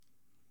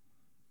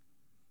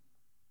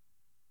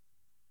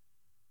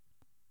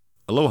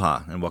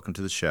Aloha and welcome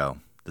to the show.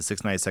 The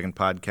 692nd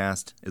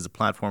Podcast is a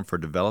platform for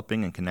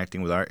developing and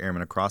connecting with our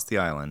airmen across the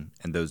island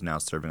and those now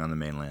serving on the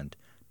mainland.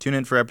 Tune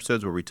in for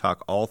episodes where we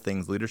talk all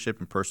things leadership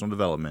and personal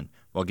development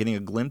while getting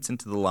a glimpse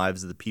into the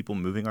lives of the people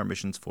moving our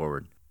missions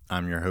forward.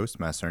 I'm your host,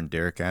 Master Sergeant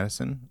Derek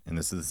Addison, and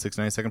this is the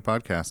 692nd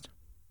Podcast.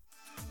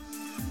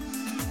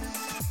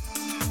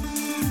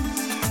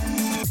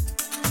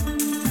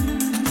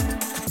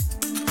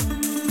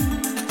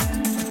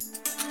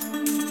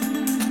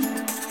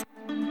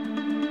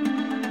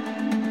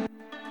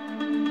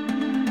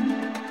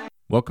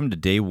 Welcome to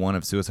Day 1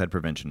 of Suicide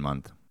Prevention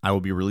Month. I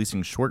will be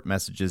releasing short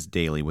messages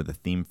daily with a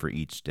theme for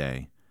each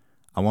day.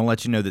 I want to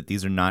let you know that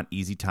these are not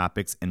easy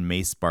topics and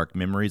may spark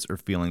memories or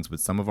feelings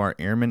with some of our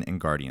airmen and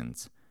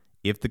guardians.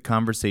 If the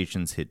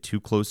conversations hit too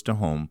close to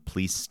home,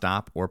 please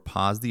stop or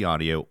pause the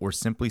audio or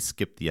simply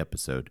skip the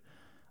episode.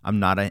 I'm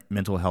not a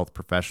mental health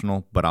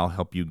professional, but I'll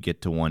help you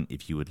get to one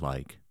if you would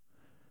like.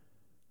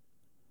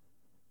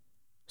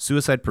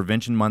 Suicide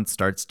Prevention Month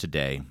starts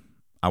today.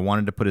 I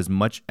wanted to put as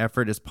much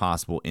effort as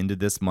possible into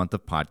this month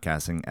of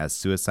podcasting as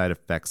suicide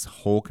affects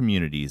whole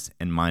communities,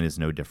 and mine is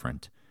no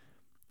different.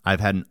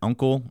 I've had an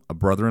uncle, a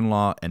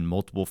brother-in-law, and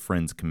multiple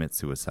friends commit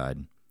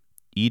suicide.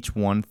 Each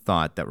one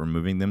thought that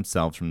removing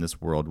themselves from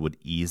this world would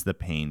ease the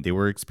pain they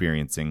were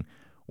experiencing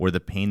or the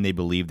pain they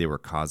believed they were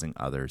causing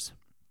others.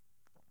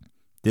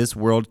 This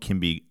world can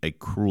be a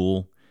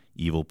cruel,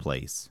 evil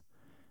place.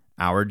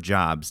 Our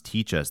jobs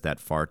teach us that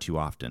far too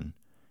often.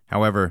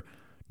 However,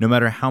 no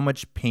matter how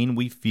much pain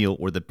we feel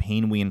or the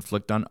pain we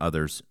inflict on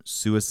others,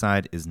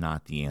 suicide is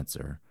not the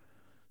answer.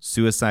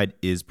 Suicide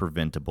is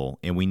preventable,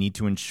 and we need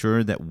to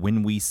ensure that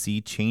when we see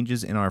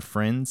changes in our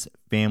friends,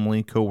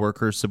 family,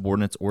 coworkers,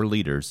 subordinates, or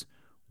leaders,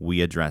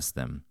 we address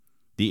them.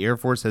 The Air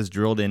Force has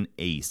drilled in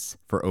ACE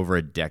for over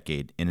a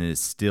decade, and it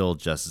is still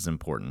just as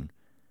important.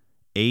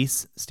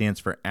 ACE stands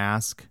for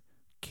Ask,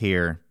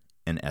 Care,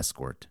 and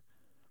Escort.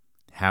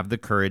 Have the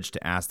courage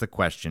to ask the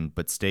question,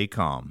 but stay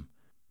calm.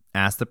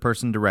 Ask the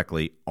person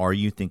directly, are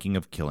you thinking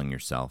of killing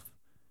yourself?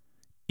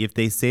 If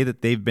they say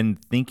that they've been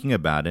thinking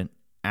about it,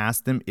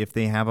 ask them if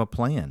they have a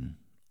plan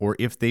or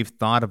if they've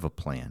thought of a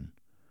plan.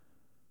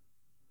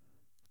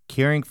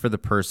 Caring for the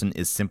person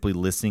is simply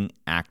listening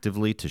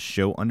actively to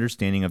show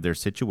understanding of their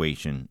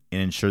situation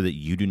and ensure that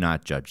you do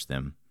not judge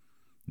them.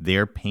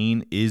 Their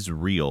pain is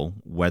real,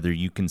 whether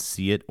you can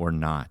see it or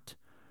not.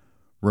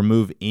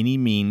 Remove any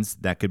means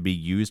that could be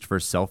used for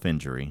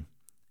self-injury.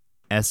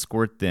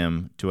 Escort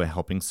them to a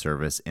helping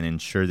service and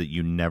ensure that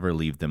you never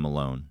leave them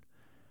alone.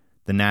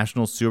 The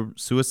National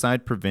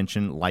Suicide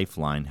Prevention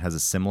Lifeline has a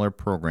similar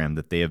program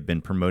that they have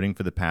been promoting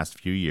for the past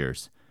few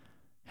years.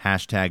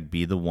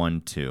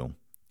 #BeTheOne2.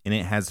 And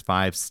it has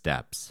 5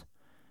 steps.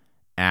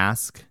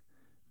 Ask,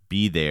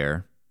 be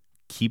there,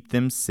 keep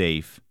them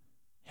safe,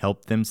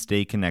 help them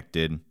stay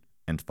connected,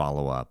 and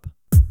follow up.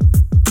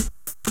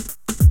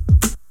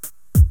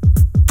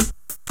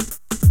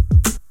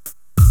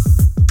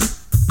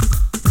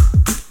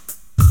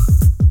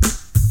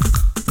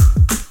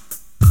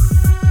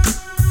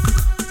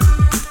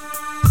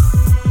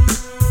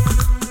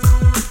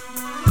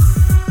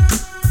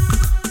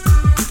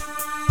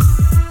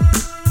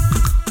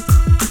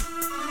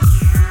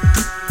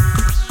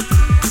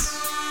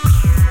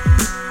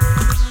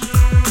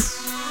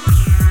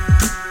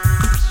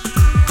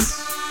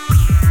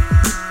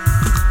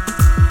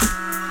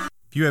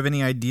 If you have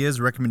any ideas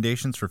or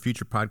recommendations for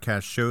future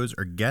podcast shows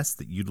or guests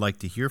that you'd like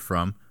to hear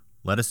from,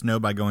 let us know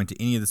by going to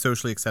any of the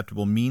socially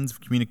acceptable means of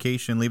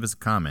communication and leave us a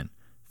comment.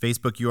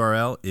 Facebook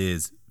URL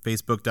is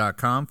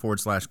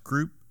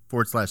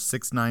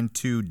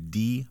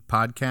facebook.com/group/692D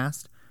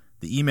podcast.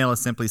 The email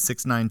is simply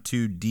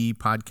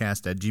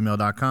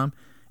 692dpodcast@gmail.com,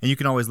 and you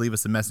can always leave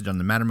us a message on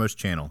the Mattermost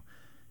channel.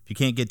 If you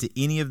can't get to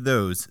any of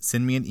those,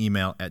 send me an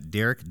email at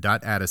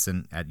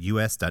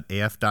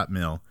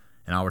derek.addison@us.af.mil,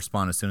 and I'll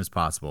respond as soon as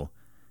possible.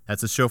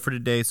 That's the show for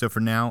today. So for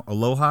now,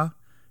 aloha,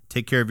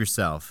 take care of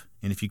yourself,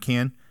 and if you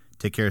can,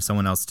 take care of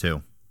someone else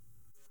too.